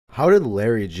How did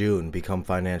Larry June become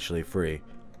financially free?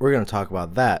 We're going to talk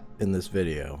about that in this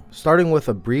video. Starting with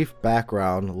a brief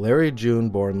background, Larry June,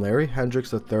 born Larry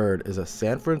Hendricks III, is a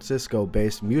San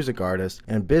Francisco-based music artist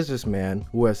and businessman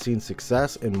who has seen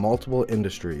success in multiple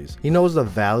industries. He knows the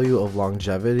value of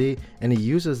longevity and he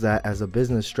uses that as a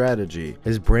business strategy.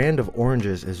 His brand of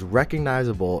oranges is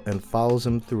recognizable and follows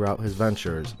him throughout his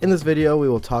ventures. In this video, we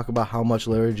will talk about how much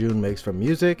Larry June makes from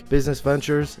music, business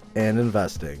ventures, and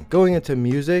investing. Going into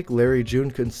music, Larry June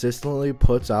consistently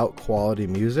puts out quality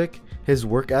music. His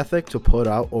work ethic to put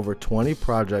out over 20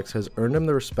 projects has earned him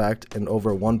the respect and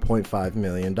over $1.5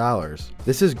 million.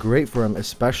 This is great for him,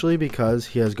 especially because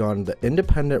he has gone the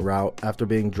independent route after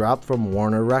being dropped from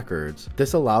Warner Records.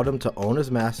 This allowed him to own his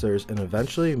masters and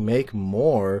eventually make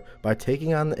more by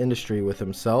taking on the industry with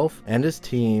himself and his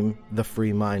team, the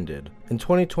Free-Minded. In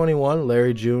 2021,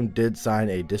 Larry June did sign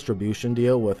a distribution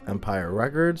deal with Empire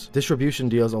Records. Distribution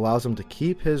deals allows him to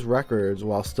keep his records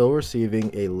while still receiving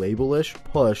a labelish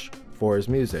push for his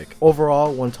music.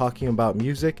 Overall, when talking about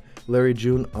music, Larry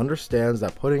June understands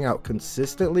that putting out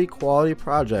consistently quality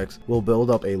projects will build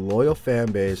up a loyal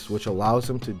fan base, which allows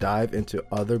him to dive into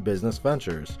other business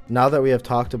ventures. Now that we have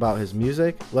talked about his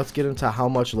music, let's get into how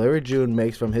much Larry June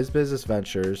makes from his business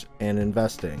ventures and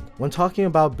investing. When talking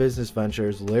about business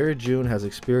ventures, Larry June has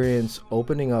experience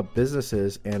opening up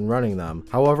businesses and running them.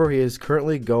 However, he is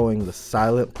currently going the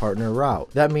silent partner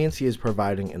route. That means he is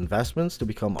providing investments to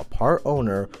become a part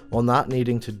owner while not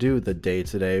needing to do the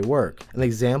day-to-day work. An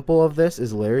example of this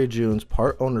is Larry June's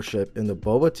part ownership in the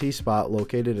boba tea spot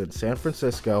located in San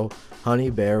Francisco, Honey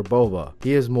Bear Boba.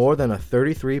 He is more than a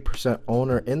 33%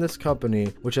 owner in this company,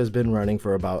 which has been running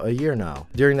for about a year now.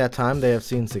 During that time, they have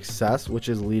seen success, which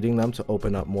is leading them to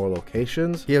open up more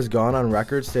locations. He has gone on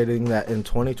record stating that in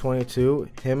 2022,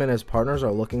 him and his partners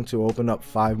are looking to open up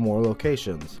 5 more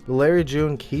locations. The Larry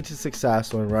June key to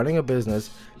success when running a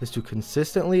business is to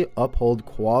consistently uphold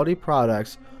quality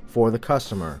products for the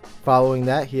customer. Following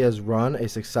that, he has run a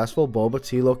successful boba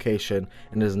tea location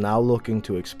and is now looking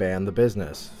to expand the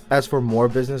business. As for more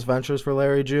business ventures for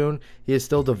Larry June, he is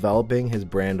still developing his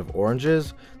brand of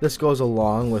oranges. This goes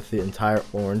along with the entire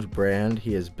orange brand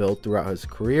he has built throughout his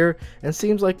career and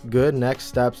seems like good next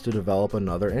steps to develop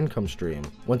another income stream.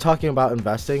 When talking about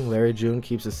investing, Larry June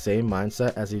keeps the same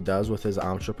mindset as he does with his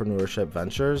entrepreneurship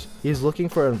ventures. He is looking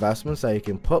for investments that he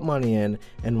can put money in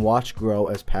and watch grow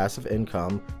as passive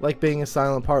income, like being a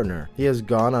silent partner. He has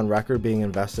gone on record being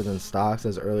invested in stocks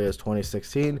as early as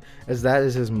 2016, as that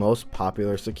is his most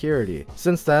popular security.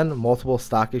 Since then, multiple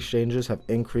stock exchanges have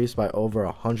increased by over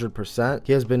 100%.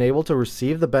 He has been able to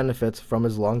receive the benefits from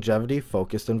his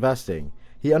longevity-focused investing.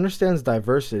 He understands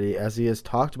diversity as he has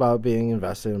talked about being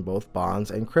invested in both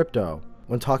bonds and crypto.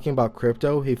 When talking about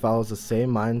crypto, he follows the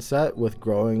same mindset with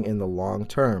growing in the long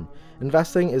term.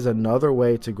 Investing is another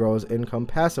way to grow his income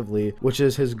passively, which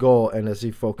is his goal, and as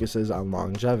he focuses on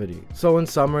longevity. So in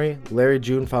summary, Larry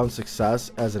June found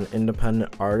success as an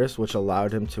independent artist, which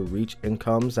allowed him to reach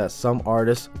incomes that some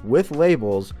artists with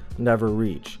labels never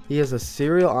reach. He is a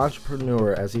serial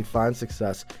entrepreneur as he finds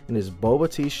success in his boba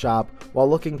tea shop while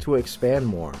looking to expand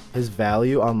more. His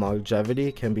value on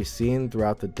longevity can be seen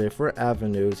throughout the different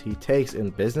avenues he takes in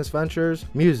business ventures,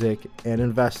 music, and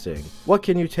investing. What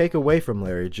can you take away from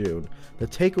Larry June? The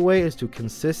takeaway is to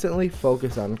consistently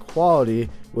focus on quality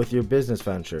with your business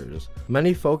ventures.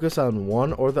 Many focus on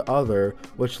one or the other,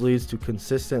 which leads to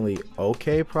consistently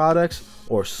okay products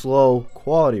or slow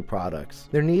quality products.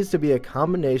 There needs to be a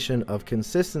combination of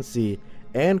consistency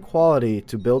and quality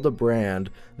to build a brand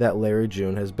that Larry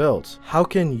June has built. How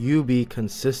can you be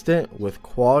consistent with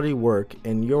quality work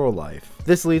in your life?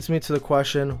 This leads me to the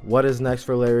question, what is next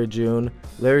for Larry June?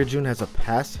 Larry June has a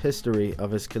past history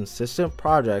of his consistent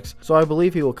projects, so I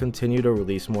believe he will continue to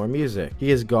release more music.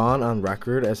 He has gone on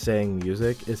record as saying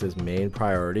music is his main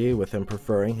priority, with him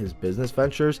preferring his business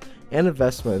ventures and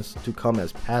investments to come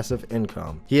as passive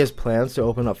income. He has plans to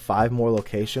open up 5 more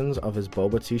locations of his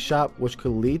boba tea shop, which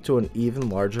could lead to an even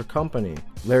larger company.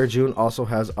 Larry June also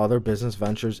has other business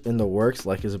ventures in the works,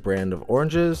 like his brand of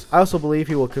oranges. I also believe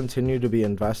he will continue to be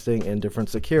investing in different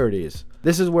securities.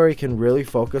 This is where he can really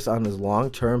focus on his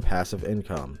long-term passive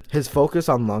income. His focus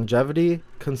on longevity,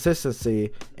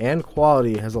 consistency, and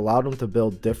quality has allowed him to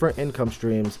build different income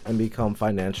streams and become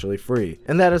financially free.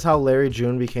 And that is how Larry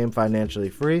June became financially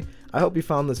free. I hope you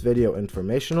found this video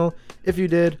informational. If you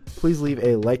did, please leave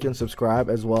a like and subscribe,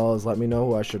 as well as let me know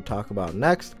who I should talk about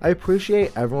next. I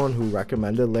appreciate everyone who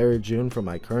recommended Larry June for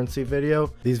my currency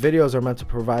video. These videos are meant to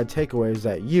provide takeaways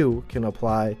that you can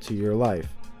apply to your life.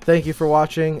 Thank you for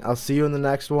watching. I'll see you in the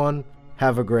next one.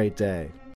 Have a great day.